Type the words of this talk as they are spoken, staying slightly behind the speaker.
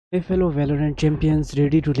Hey fellow Valorant champions,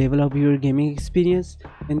 ready to level up your gaming experience?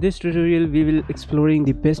 In this tutorial we will exploring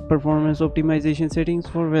the best performance optimization settings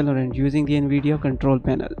for Valorant using the NVIDIA Control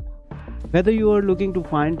Panel. Whether you are looking to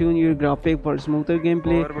fine-tune your graphic for smoother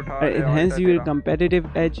gameplay or enhance your competitive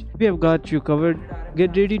edge, we have got you covered.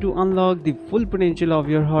 Get ready to unlock the full potential of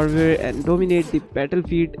your hardware and dominate the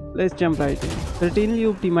battlefield. Let's jump right in. Certainly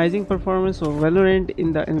optimizing performance of Valorant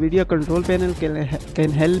in the NVIDIA Control Panel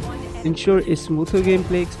can help ensure a smoother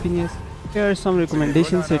gameplay experience. Here are some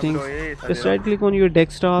recommendation settings. Just right click on your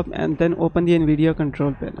desktop and then open the NVIDIA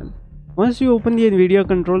Control Panel. Once you open the NVIDIA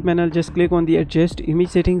Control Panel, just click on the Adjust Image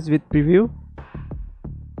Settings with Preview.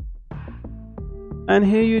 And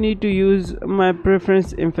here you need to use My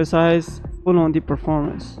Preference Emphasize Full on the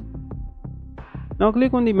Performance. Now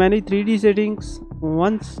click on the Manage 3D Settings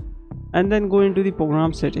once and then go into the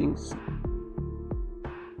Program Settings.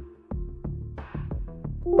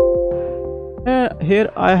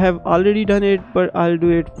 Here I have already done it, but I'll do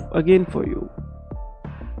it again for you.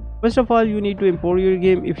 First of all, you need to import your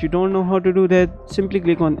game. If you don't know how to do that, simply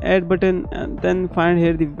click on Add button and then find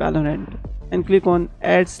here the Valorant and click on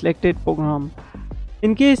Add Selected Program.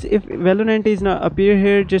 In case if Valorant is not appear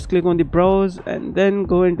here, just click on the Browse and then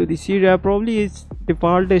go into the C drive. Probably its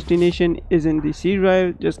default destination is in the C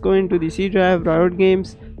drive. Just go into the C drive, Riot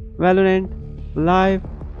Games, Valorant, Live,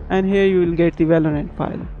 and here you will get the Valorant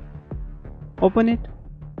file. Open it.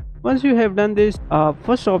 Once you have done this,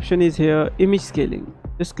 first option is here, image scaling.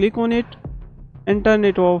 Just click on it and turn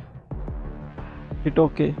it off. Hit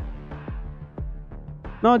OK.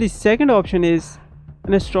 Now the second option is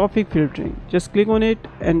Anisotropic filtering. Just click on it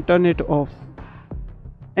and turn it off.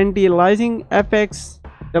 Anti-aliasing FX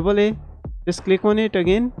AA. Just click on it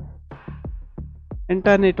again and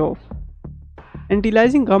turn it off.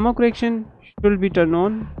 Anti-aliasing gamma correction should be turned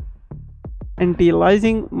on.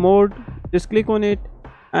 Anti-aliasing mode, just click on it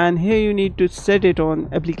and here you need to set it on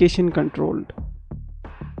application controlled.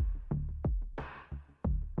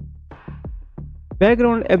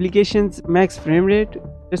 Background applications max frame rate,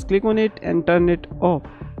 just click on it and turn it off.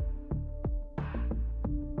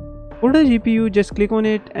 For the GPU, just click on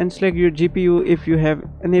it and select your GPU. If you have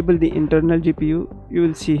enabled the internal GPU, you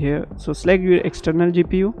will see here, so select your external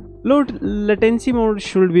GPU. Low latency mode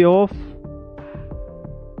should be off.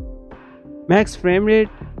 Max frame rate,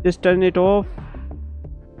 just turn it off.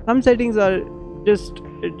 Some settings are just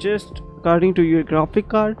adjust according to your graphic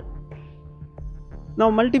card.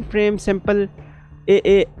 Now multi-frame sample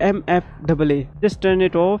AAMFAA, just turn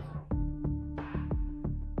it off.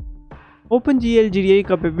 OpenGL GDI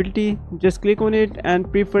capability, just click on it and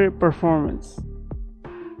prefer performance.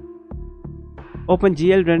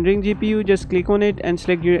 OpenGL rendering GPU, just click on it and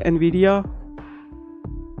select your NVIDIA.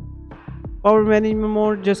 Power management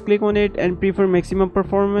mode, just click on it and prefer maximum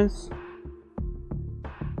performance.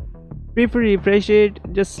 Prefer refresh rate,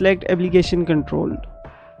 just select application controlled.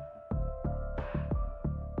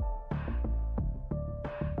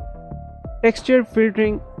 Texture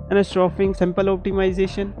filtering and anisotropic sample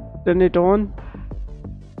optimization, turn it on.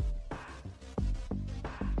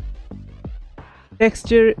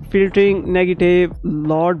 Texture filtering negative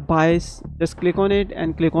load bias, just click on it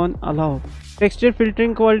and click on allow. Texture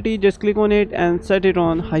filtering quality, just click on it and set it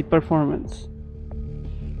on high performance.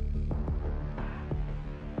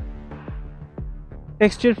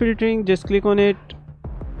 Texture filtering, just click on it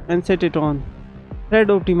and set it on. Thread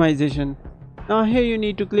optimization. Now here you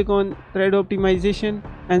need to click on thread optimization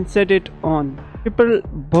and set it on. Triple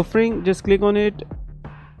buffering, just click on it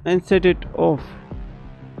and set it off.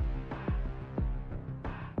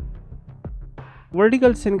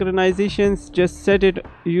 Vertical synchronizations, just set it,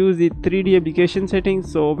 use the 3D application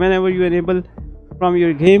settings, so whenever you enable from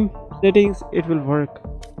your game settings it will work,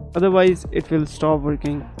 otherwise it will stop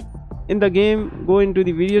working. In the game, go into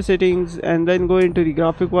the video settings and then go into the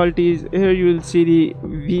graphic qualities. Here you will see the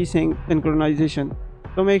V-Sync synchronization,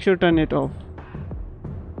 so make sure turn it off.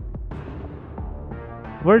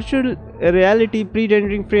 Virtual reality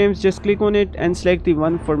pre-rendering frames, just click on it and select the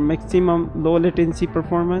one for maximum low latency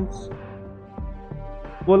performance.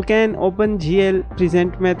 Vulkan OpenGL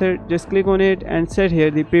present method, just click on it and set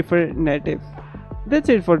here the prefer native. That's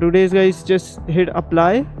it for today's guys. Just hit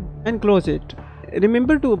apply and close it.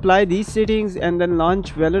 Remember to apply these settings and then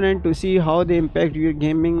launch Valorant to see how they impact your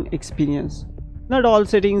gaming experience. Not all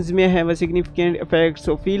settings may have a significant effect,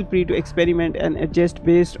 so feel free to experiment and adjust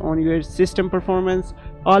based on your system performance.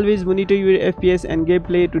 Always monitor your FPS and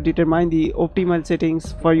gameplay to determine the optimal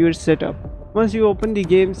settings for your setup. Once you open the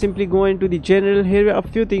game, simply go into the general. Here are a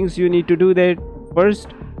few things you need to do that. First,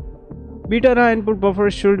 beta input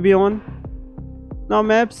buffer should be on. Now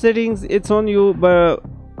map settings, it's on you, but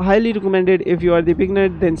highly recommended. If you are the beginner,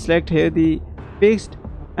 then select here the fixed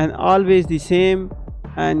and always the same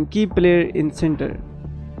and keep player in center.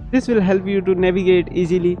 This will help you to navigate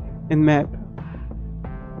easily in map.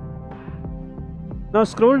 Now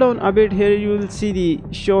scroll down a bit. Here you will see the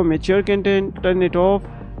show mature content, turn it off,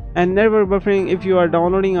 and network buffering. If you are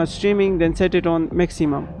downloading or streaming, then set it on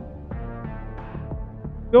maximum.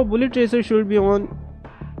 Your bullet tracer should be on,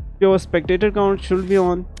 your spectator count should be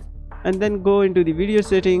on, and then go into the video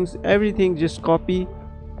settings. Everything just copy.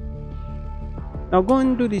 Now go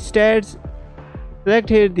into the stats, select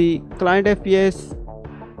here the client FPS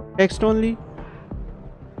text only,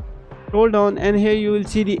 scroll down, and here you will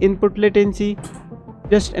see the input latency.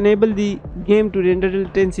 Just enable the game to render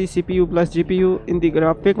latency CPU plus GPU in the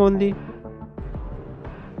graphic only.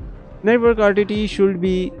 Network RTT should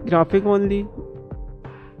be graphic only.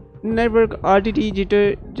 Network RTT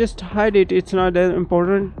jitter, just hide it, it's not that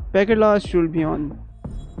important. Packet loss should be on.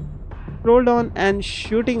 Scroll down, and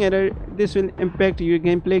shooting error, this will impact your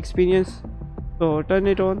gameplay experience, so turn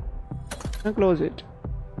it on and close it.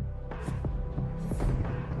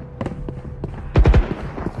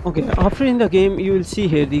 Okay, after in the game you will see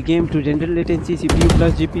here the game to render latency CPU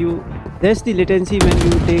plus GPU. That's the latency when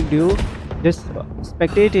you take duo. Just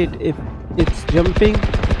spectate it if it's jumping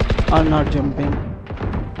or not jumping.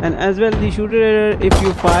 And as well the shooter error, if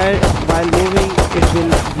you fire while moving it will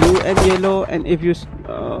blue and yellow, and if you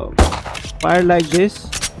fire like this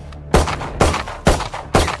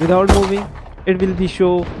without moving it will be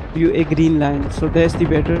show you a green line. So that's the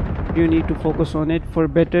better, you need to focus on it for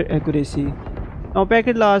better accuracy. Now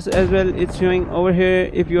packet loss as well, it's showing over here.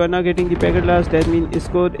 If you are not getting the packet loss, that means it's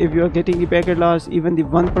good. If you are getting the packet loss, even the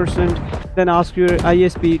 1%, then ask your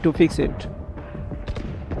ISP to fix it.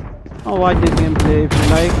 Now watch this gameplay if you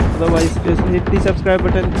like, otherwise just hit the subscribe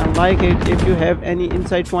button and like it. If you have any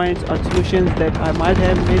insight points or solutions that I might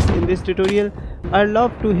have missed in this tutorial, I'd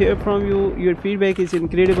love to hear from you. Your feedback is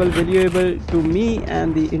incredible, valuable to me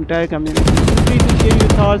and the entire community. Feel free to share your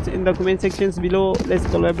thoughts in the comment sections below. Let's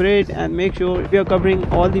collaborate and make sure we are covering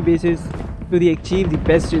all the bases to achieve the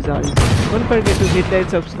best results. Don't forget to hit that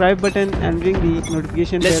subscribe button and ring the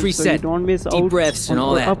notification bell so you don't miss out on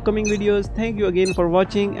our upcoming videos. Thank you again for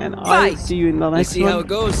watching, and I'll see you in the next one. Let's see how it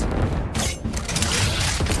goes.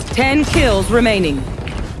 10 kills remaining.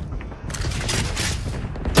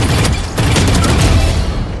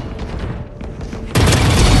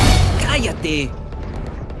 Cállate.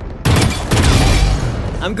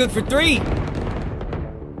 I'm good for 3.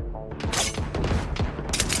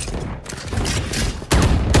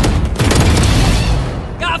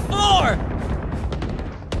 Got 4.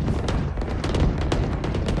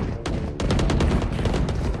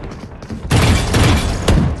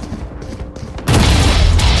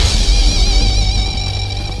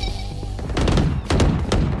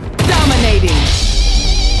 Dominating.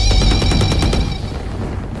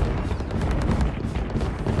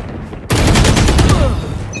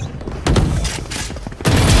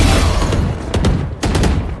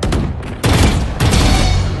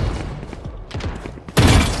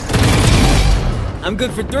 I'm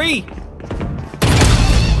good for 3.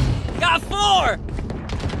 Got 4.